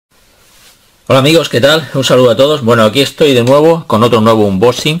Hola amigos, ¿qué tal? Un saludo a todos. Bueno, aquí estoy de nuevo con otro nuevo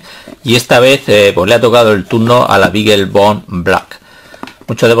unboxing y esta vez pues le ha tocado el turno a la BeagleBone Black.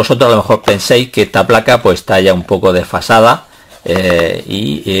 Muchos de vosotros a lo mejor penséis que esta placa pues está ya un poco desfasada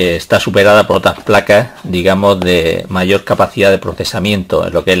y está superada por otras placas, digamos, de mayor capacidad de procesamiento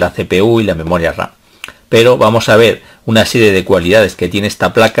en lo que es la CPU y la memoria RAM. Pero vamos a ver una serie de cualidades que tiene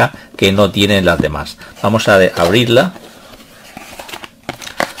esta placa que no tienen las demás. Vamos a abrirla.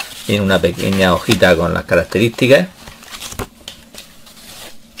 Tiene una pequeña hojita con las características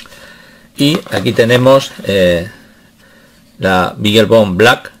y aquí tenemos la BeagleBone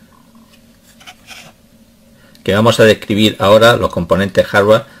Black, que vamos a describir ahora los componentes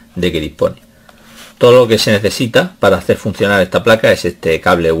hardware de que dispone. Todo lo que se necesita para hacer funcionar esta placa es este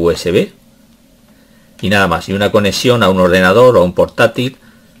cable USB y nada más, y una conexión a un ordenador o un portátil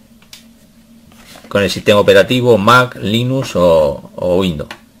con el sistema operativo Mac, Linux o Windows.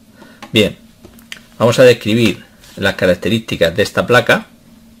 Bien, vamos a describir las características de esta placa.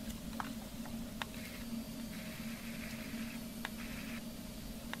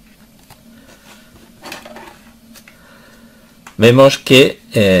 Vemos que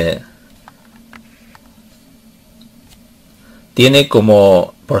tiene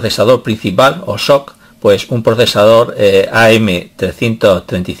como procesador principal o SoC pues un procesador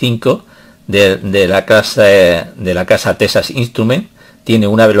AM335 de la casa Texas Instruments. Tiene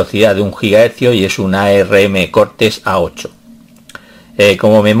una velocidad de 1 GHz y es una ARM Cortex A8.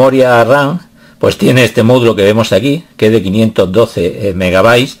 Como memoria RAM, pues tiene este módulo que vemos aquí, que es de 512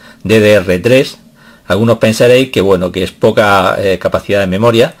 MB DDR3. Algunos pensaréis que bueno, que es poca capacidad de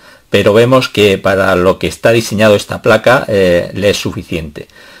memoria, pero vemos que para lo que está diseñado esta placa le es suficiente.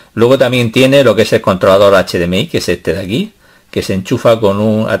 Luego también tiene lo que es el controlador HDMI, que es este de aquí, que se enchufa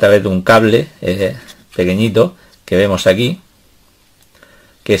a través de un cable pequeñito que vemos aquí,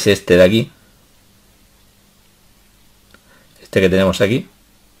 que es este de aquí, este que tenemos aquí,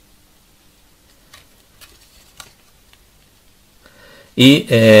 y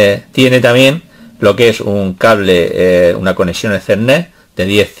tiene también lo que es un cable, una conexión Ethernet de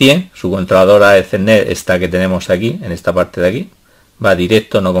 10-100, su controladora Ethernet, esta que tenemos aquí, en esta parte de aquí, va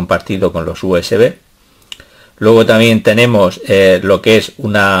directo, no compartido con los USB. Luego también tenemos lo que es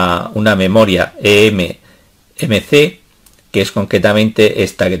una memoria eMMC, que es concretamente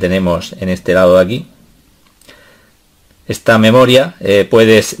esta que tenemos en este lado de aquí. Esta memoria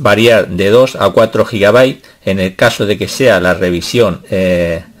puede variar de 2 a 4 GB en el caso de que sea la revisión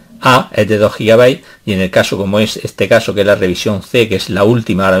A, es de 2 GB, y en el caso, como es este caso, que es la revisión C, que es la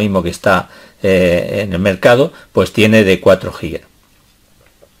última ahora mismo que está en el mercado, pues tiene de 4 GB.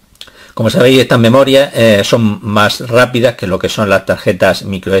 Como sabéis, estas memorias son más rápidas que lo que son las tarjetas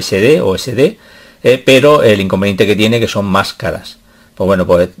micro SD o SD, pero el inconveniente que tiene que son más caras. Pues bueno,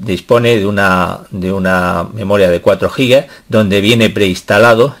 pues dispone de una memoria de 4 GB donde viene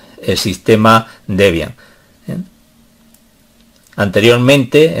preinstalado el sistema Debian.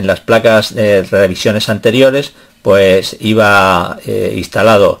 Anteriormente, en las placas de revisiones anteriores, pues iba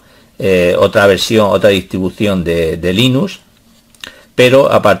instalado otra versión, otra distribución de Linux,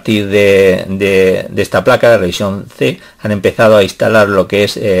 pero a partir de esta placa de revisión C han empezado a instalar lo que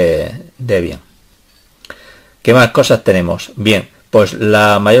es Debian. ¿Qué más cosas tenemos? Bien, pues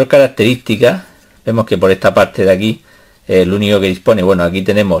la mayor característica, vemos que por esta parte de aquí, lo único que dispone, bueno, aquí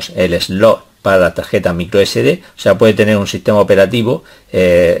tenemos el slot para la tarjeta micro SD, o sea, puede tener un sistema operativo,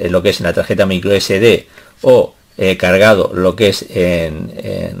 lo que es en la tarjeta micro SD, o cargado lo que es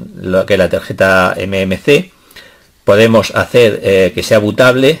en lo que es la tarjeta MMC. Podemos hacer que sea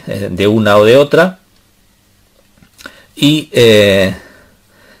bootable de una o de otra. Y en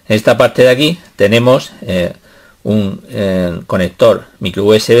esta parte de aquí tenemos un conector micro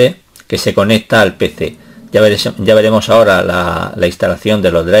USB que se conecta al PC. Ya veremos ahora la instalación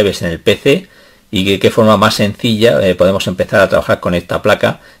de los drivers en el PC y de qué forma más sencilla podemos empezar a trabajar con esta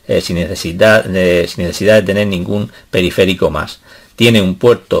placa sin necesidad de tener ningún periférico más. Tiene un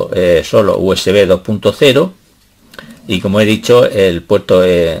puerto solo USB 2.0 y, como he dicho, el puerto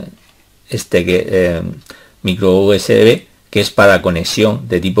micro USB, que es para conexión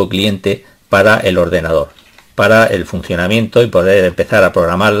de tipo cliente para el ordenador, para el funcionamiento y poder empezar a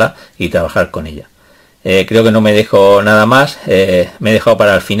programarla y trabajar con ella. Creo que no me dejo nada más. Me he dejado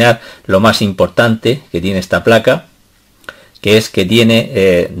para el final lo más importante que tiene esta placa, que es que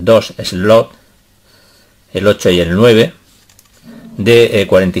tiene dos slots, el 8 y el 9, de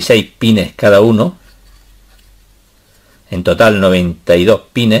 46 pines cada uno, en total 92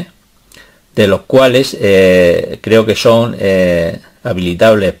 pines, de los cuales creo que son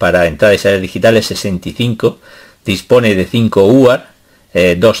habilitables para entradas y salidas digitales 65, dispone de 5 UART,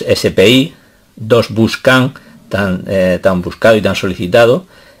 2 SPI, 2 buscan, tan buscado y tan solicitado,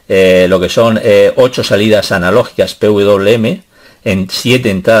 lo que son 8 salidas analógicas PWM, en 7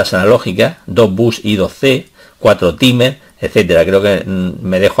 entradas analógicas, 2 bus y 2C, 4 timer, etcétera. Creo que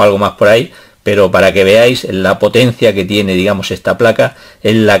me dejo algo más por ahí, pero para que veáis la potencia que tiene, digamos, esta placa,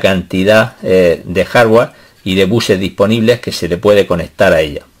 es la cantidad de hardware y de buses disponibles que se le puede conectar a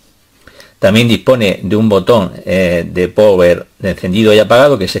ella. También dispone de un botón de power de encendido y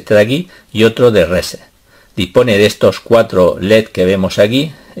apagado, que es este de aquí, y otro de reset. Dispone de estos 4 LED que vemos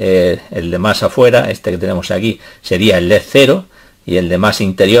aquí, el de más afuera, este que tenemos aquí, sería el LED 0, y el de más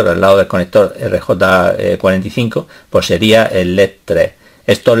interior, al lado del conector RJ45, pues sería el LED 3.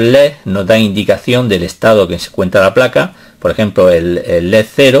 Estos LED nos dan indicación del estado que se encuentra la placa. Por ejemplo, el LED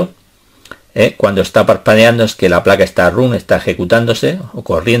 0, cuando está parpadeando es que la placa está run, está ejecutándose o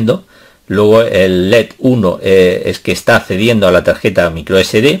corriendo. Luego el LED 1 es que está accediendo a la tarjeta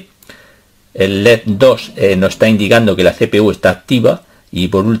microSD. El LED 2 nos está indicando que la CPU está activa. Y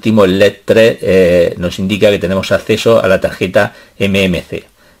por último el LED 3 nos indica que tenemos acceso a la tarjeta MMC.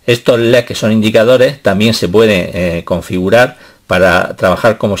 Estos LED, que son indicadores, también se pueden configurar para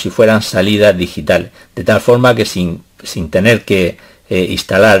trabajar como si fueran salidas digitales, de tal forma que sin tener que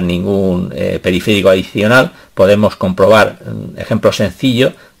instalar ningún periférico adicional, podemos comprobar ejemplos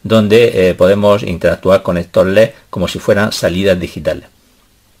sencillos donde podemos interactuar con estos LED como si fueran salidas digitales.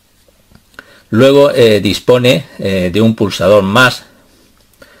 Luego dispone de un pulsador más,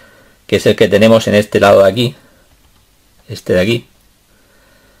 que es el que tenemos en este lado de aquí, este de aquí,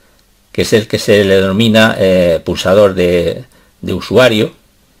 que es el que se le denomina pulsador de usuario,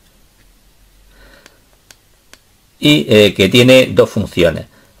 y que tiene 2 funciones.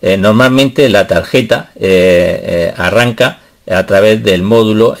 Normalmente la tarjeta arranca a través del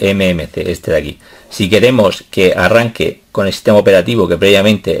módulo MMC, este de aquí. Si queremos que arranque con el sistema operativo que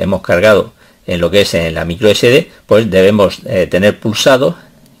previamente hemos cargado en lo que es en la micro SD, pues debemos tener pulsado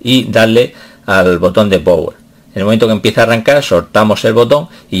y darle al botón de power. En el momento que empieza a arrancar, soltamos el botón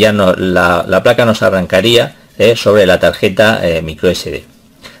y ya la placa nos arrancaría sobre la tarjeta micro SD.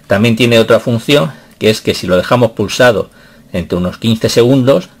 También tiene otra función, que es que si lo dejamos pulsado entre unos 15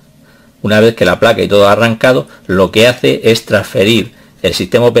 segundos, una vez que la placa y todo ha arrancado, lo que hace es transferir el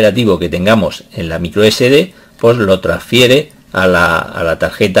sistema operativo que tengamos en la micro SD, pues lo transfiere a la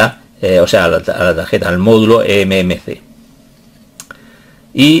tarjeta, o sea, a la tarjeta, al módulo MMC.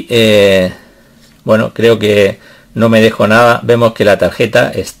 Y bueno, creo que no me dejo nada. Vemos que la tarjeta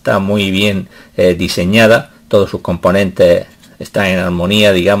está muy bien diseñada, todos sus componentes están en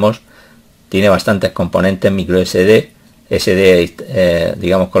armonía, digamos. Tiene bastantes componentes micro SD,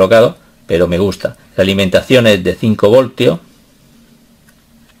 digamos, colocados, pero me gusta. La alimentación es de 5 voltios.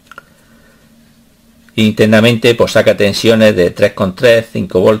 Internamente pues saca tensiones de 3,3,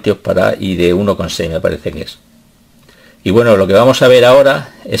 5 voltios y de 1,6 me parece que es. Y bueno, lo que vamos a ver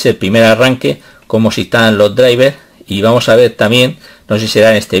ahora es el primer arranque, cómo se instalan los drivers, y vamos a ver también, no sé si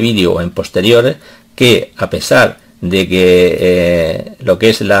será en este vídeo o en posteriores, que a pesar de que lo que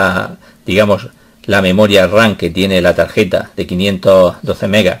es digamos, la memoria RAM que tiene la tarjeta de 512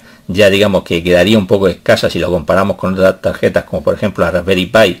 megas, ya digamos que quedaría un poco escasa si lo comparamos con otras tarjetas como por ejemplo la Raspberry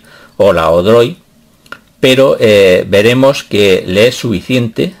Pi o la Odroid, pero veremos que le es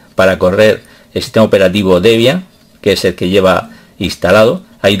suficiente para correr el sistema operativo Debian, que es el que lleva instalado.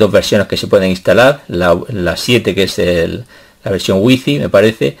 Hay 2 versiones que se pueden instalar, la 7 que es la versión Wi-Fi me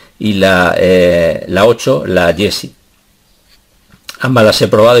parece, y la 8 la Jessie. Ambas las he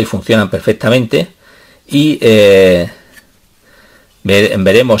probado y funcionan perfectamente, y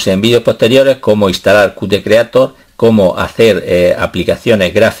veremos en vídeos posteriores cómo instalar Qt Creator, cómo hacer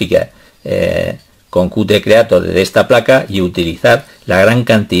aplicaciones gráficas con Qt Creator desde esta placa y utilizar la gran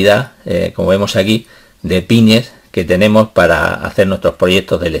cantidad, como vemos aquí, de pines que tenemos para hacer nuestros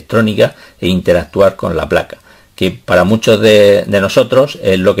proyectos de electrónica e interactuar con la placa, que para muchos de nosotros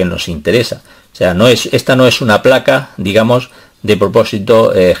es lo que nos interesa. O sea, esta no es una placa, digamos, de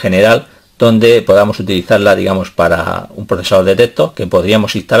propósito general, donde podamos utilizarla, digamos, para un procesador de texto, que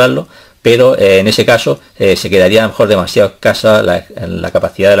podríamos instalarlo, pero en ese caso se quedaría a lo mejor demasiado escasa la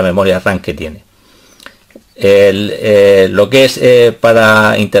capacidad de la memoria RAM que tiene. Lo que es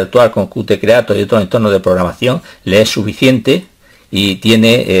para interactuar con Qt Creator y otros entornos de programación le es suficiente, y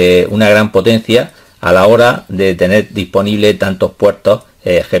tiene una gran potencia a la hora de tener disponible tantos puertos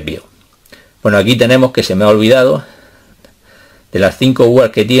GPIO. Bueno, aquí tenemos que se me ha olvidado, de las 5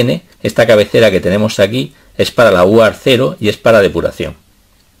 UART que tiene, esta cabecera que tenemos aquí es para la UART 0 y es para depuración.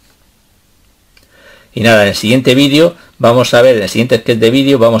 Y nada, en el siguiente vídeo vamos a ver, en el siguiente sketch de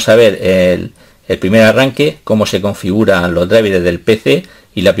vídeo vamos a ver el primer arranque, cómo se configuran los drivers del PC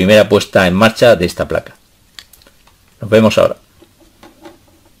y la primera puesta en marcha de esta placa. Nos vemos ahora.